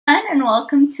and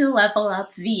welcome to Level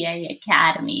Up VA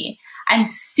Academy. I'm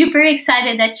super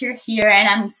excited that you're here, and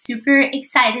I'm super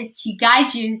excited to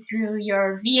guide you through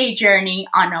your VA journey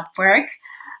on Upwork.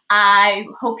 I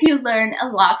hope you learn a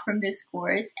lot from this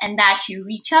course and that you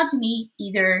reach out to me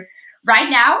either right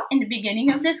now in the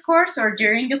beginning of this course or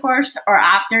during the course or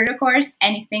after the course,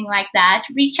 anything like that.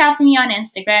 Reach out to me on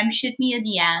Instagram, shoot me a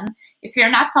DM. If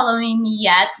you're not following me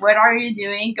yet, what are you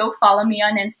doing? Go follow me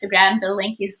on Instagram. The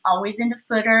link is always in the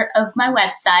footer of my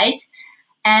website.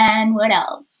 And what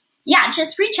else? Yeah,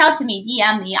 just reach out to me,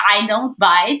 DM me. I don't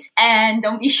bite, and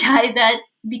don't be shy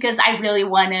because I really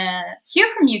want to hear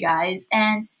from you guys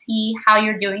and see how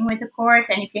you're doing with the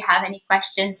course. And if you have any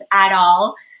questions at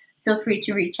all, feel free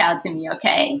to reach out to me,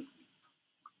 okay?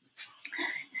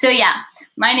 So yeah,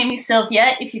 my name is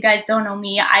Sylvia. If you guys don't know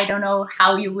me, I don't know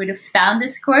how you would have found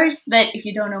this course, but if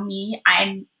you don't know me,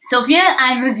 I'm Sylvia.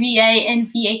 I'm a VA and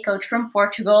VA coach from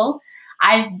Portugal.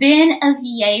 I've been a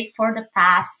VA for the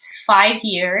past 5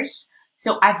 years.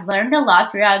 So I've learned a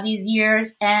lot throughout these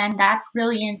years, and that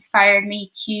really inspired me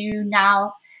to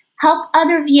now help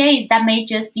other VAs that may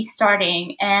just be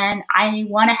starting. And I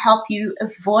want to help you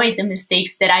avoid the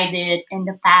mistakes that I did in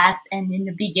the past and in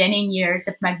the beginning years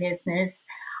of my business.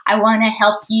 I want to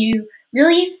help you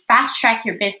really fast track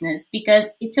your business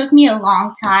because it took me a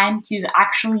long time to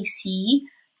actually see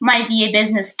my VA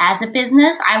business as a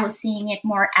business. I was seeing it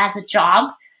more as a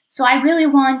job. So I really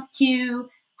want to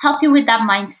help you with that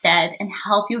mindset and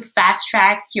help you fast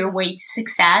track your way to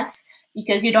success,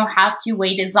 because you don't have to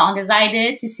wait as long as I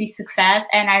did to see success,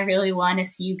 and I really want to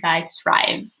see you guys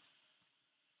thrive.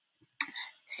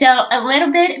 So a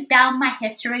little bit about my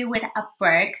history with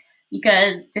Upwork,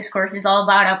 because this course is all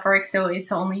about Upwork, so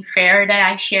it's only fair that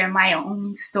I share my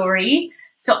own story.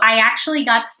 So I actually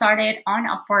got started on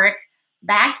Upwork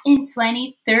back in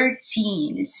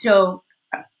 2013, so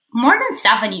more than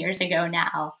 7 years ago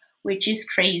now, which is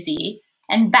crazy.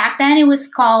 And back then it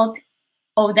was called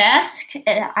Odesk.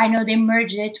 I know they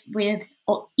merged it with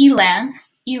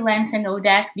Elance. Elance and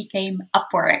Odesk became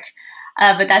Upwork,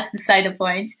 but that's beside the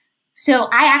point. So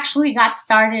I actually got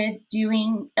started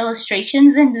doing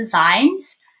illustrations and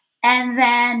designs, and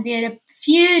then did a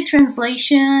few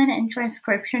translation and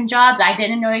transcription jobs. I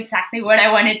didn't know exactly what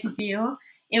I wanted to do.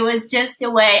 It was just a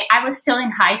way. I was still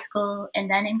in high school and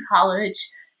then in college.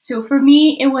 So for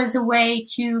me, it was a way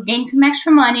to gain some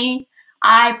extra money.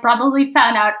 I probably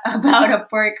found out about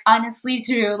Upwork, honestly,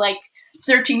 through like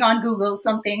searching on Google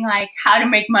something like how to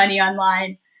make money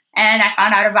online. And I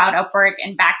found out about Upwork,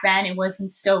 and back then it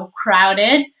wasn't so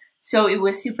crowded. So it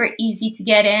was super easy to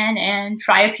get in and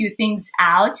try a few things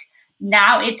out.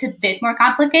 Now it's a bit more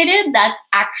complicated. That's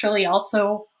actually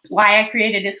also why I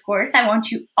created this course. I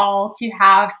want you all to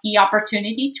have the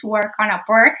opportunity to work on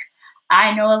Upwork.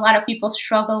 I know a lot of people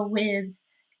struggle with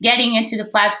getting into the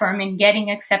platform and getting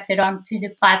accepted onto the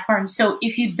platform. So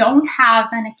if you don't have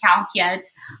an account yet,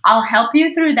 I'll help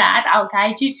you through that. I'll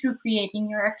guide you through creating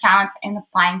your account and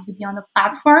applying to be on the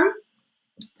platform.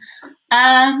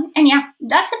 And yeah,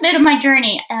 that's a bit of my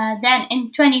journey. Then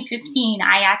in 2015,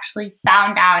 I actually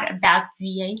found out about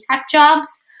VA type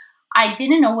jobs. I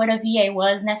didn't know what a VA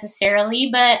was necessarily,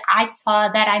 but I saw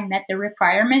that I met the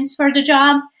requirements for the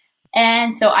job.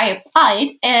 And so I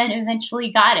applied and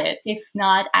eventually got it. If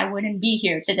not, I wouldn't be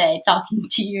here today talking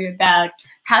to you about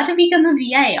how to become a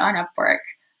VA on Upwork.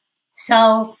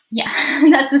 So yeah,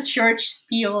 that's a short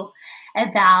spiel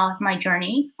about my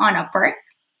journey on Upwork.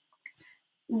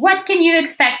 What can you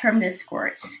expect from this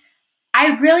course?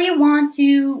 I really want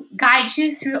to guide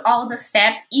you through all the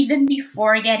steps even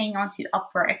before getting onto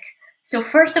Upwork. So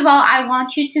first of all, I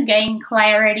want you to gain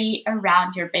clarity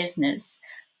around your business.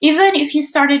 Even if you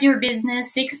started your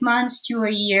business 6 months to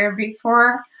a year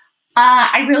before,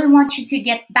 I really want you to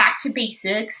get back to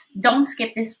basics. Don't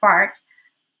skip this part.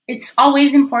 It's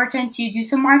always important to do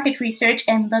some market research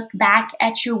and look back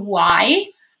at your why,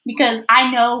 because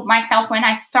I know myself when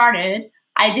I started,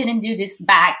 I didn't do this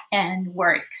back end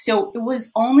work. So it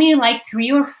was only like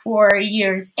 3 or 4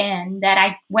 years in that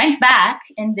I went back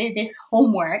and did this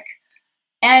homework.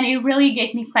 And it really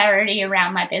gave me clarity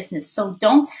around my business. So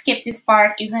don't skip this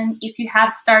part, even if you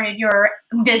have started your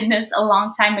business a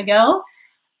long time ago.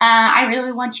 I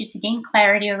really want you to gain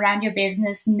clarity around your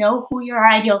business, know who your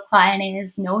ideal client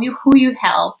is, know who you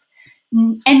help,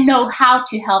 and know how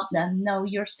to help them, know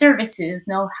your services,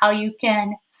 know how you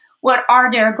can, what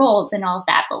are their goals and all of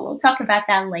that. But we'll talk about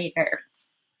that later.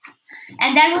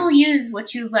 And then we'll use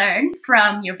what you learn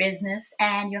from your business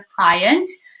and your client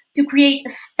to create a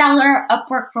stellar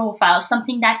Upwork profile,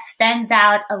 something that stands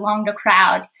out along the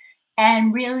crowd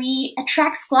and really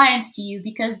attracts clients to you,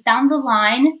 because down the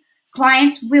line,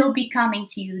 clients will be coming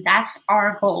to you. That's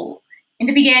our goal. In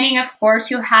the beginning, of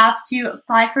course, you have to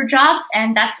apply for jobs,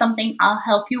 and that's something I'll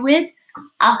help you with.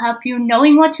 I'll help you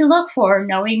knowing what to look for,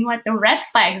 knowing what the red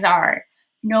flags are,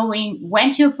 knowing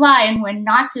when to apply and when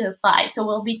not to apply. So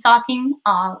we'll be talking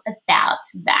all about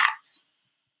that.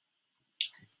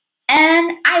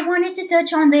 And I wanted to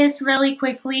touch on this really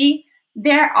quickly.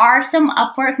 There are some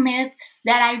Upwork myths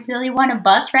that I really want to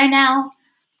bust right now.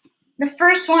 The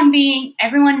first one being,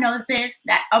 everyone knows this,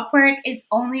 that Upwork is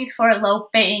only for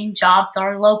low-paying jobs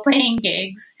or low-paying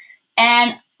gigs.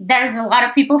 And there's a lot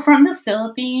of people from the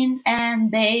Philippines,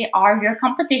 and they are your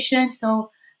competition.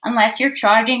 So unless you're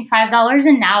charging $5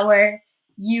 an hour,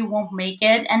 you won't make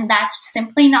it. And that's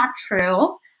simply not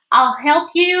true. I'll help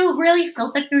you really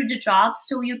filter through the jobs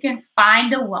so you can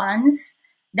find the ones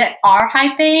that are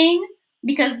high-paying.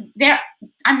 Because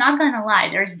I'm not going to lie,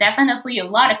 there's definitely a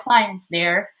lot of clients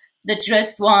there that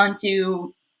just want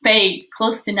to pay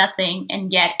close to nothing and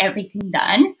get everything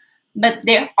done. But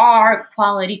there are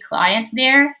quality clients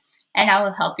there, and I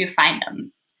will help you find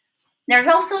them. There's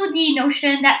also the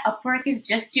notion that Upwork is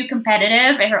just too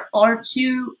competitive or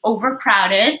too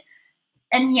overcrowded.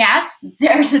 And yes,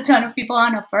 there's a ton of people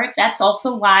on Upwork. That's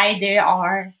also why they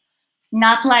are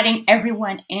not letting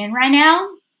everyone in right now.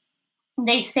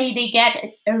 They say they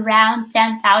get around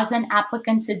 10,000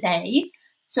 applicants a day.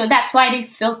 So that's why they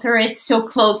filter it so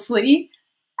closely.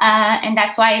 And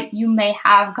that's why you may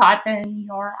have gotten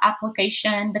your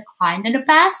application declined in the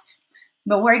past.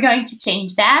 But we're going to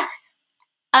change that.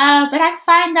 But I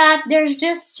find that there's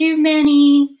just too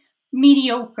many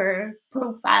mediocre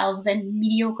profiles and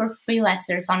mediocre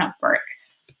freelancers on Upwork.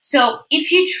 So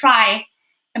if you try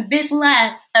a bit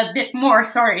more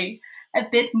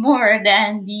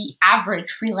than the average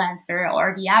freelancer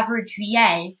or the average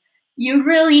VA, you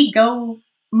really go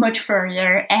much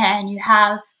further and you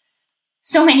have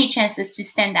so many chances to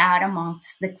stand out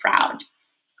amongst the crowd.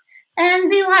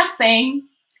 And the last thing,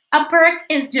 Upwork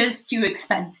is just too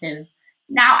expensive.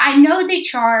 Now, I know they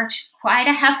charge quite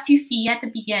a hefty fee at the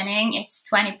beginning. It's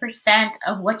 20%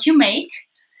 of what you make.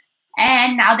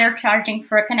 And now they're charging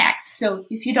for connects. So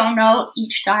if you don't know,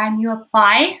 each time you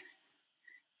apply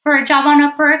for a job on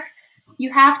Upwork,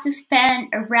 you have to spend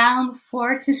around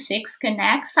 4 to 6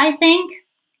 connects, I think.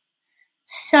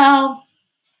 So,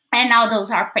 and now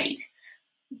those are paid.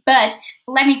 But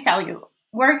let me tell you,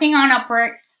 working on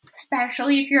Upwork,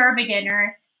 especially if you're a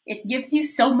beginner, it gives you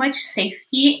so much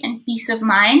safety and peace of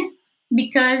mind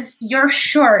because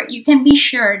you can be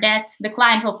sure that the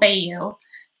client will pay you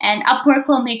and Upwork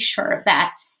will make sure of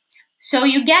that. So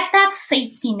you get that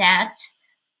safety net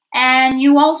and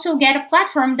you also get a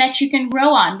platform that you can grow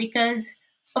on because,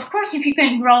 of course, if you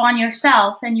can grow on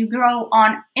yourself and you grow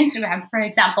on Instagram, for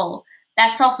example,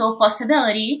 that's also a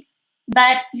possibility,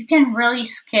 but you can really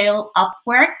scale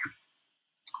Upwork.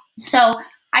 So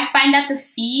I find that the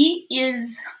fee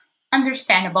is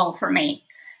understandable for me.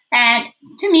 And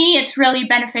to me, it's really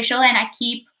beneficial and I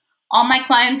keep all my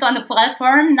clients on the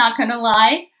platform, not gonna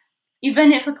lie.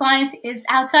 Even if a client is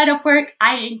outside Upwork,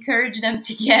 I encourage them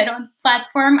to get on the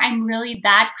platform. I'm really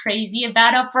that crazy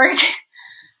about Upwork.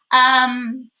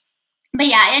 But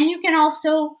yeah, and you can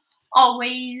also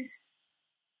always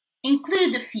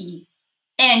include the fee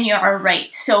in your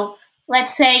rate. So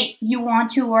let's say you want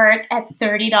to work at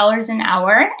 $30 an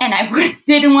hour, and I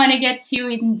didn't want to get too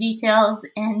in details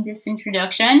in this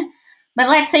introduction, but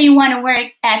let's say you want to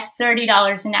work at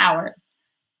 $30 an hour.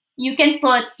 You can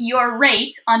put your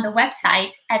rate on the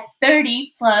website at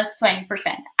 30 plus 20%.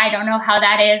 I don't know how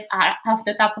that is off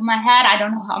the top of my head. I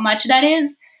don't know how much that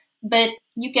is, but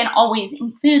you can always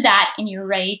include that in your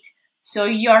rate so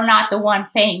you're not the one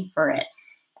paying for it,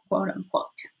 quote unquote.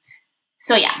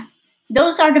 So yeah,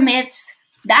 those are the myths.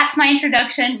 That's my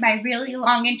introduction, my really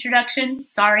long introduction.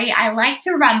 Sorry, I like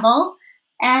to ramble,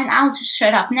 and I'll just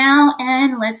shut up now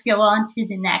and let's go on to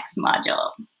the next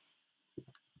module.